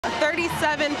A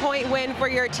 37-point win for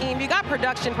your team. You got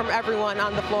production from everyone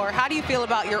on the floor. How do you feel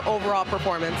about your overall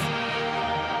performance?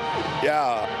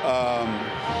 Yeah,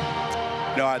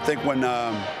 I think when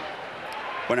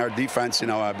our defense,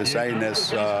 I've been saying this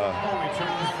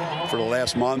for the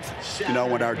last month,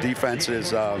 when our defense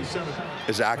is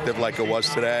active like it was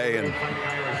today, and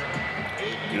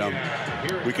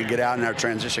we can get out in our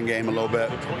transition game a little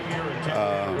bit.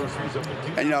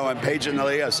 And Paige and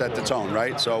Aaliyah set the tone,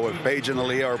 right? So if Paige and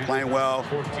Aaliyah are playing well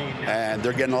and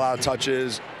they're getting a lot of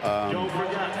touches,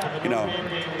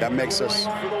 that makes us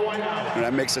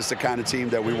the kind of team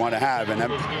that we want to have. And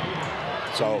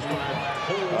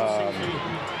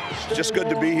it's just good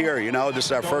to be here. This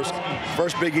is our first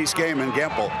Big East game in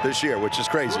Gamble this year, which is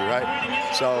crazy,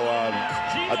 right? So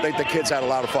I think the kids had a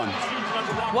lot of fun.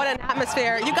 What an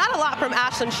atmosphere. You got a lot from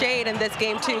Ashlynn Shade in this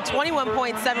game, too. 21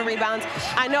 points, 7 rebounds.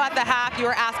 I know at the half you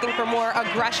were asking for more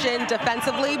aggression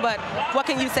defensively, but what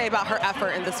can you say about her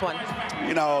effort in this one?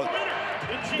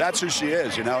 That's who she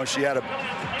is. She had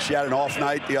an off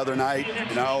night the other night,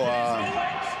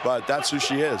 but that's who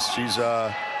she is. She's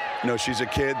she's a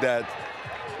kid that,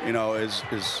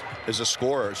 is a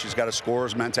scorer. She's got a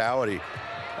scorer's mentality.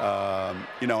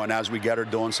 And as we get her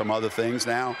doing some other things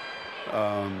now,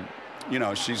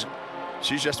 she's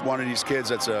just one of these kids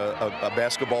that's a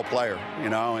basketball player,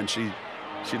 and she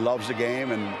loves the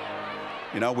game, and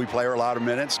we play her a lot of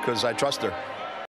minutes because I trust her.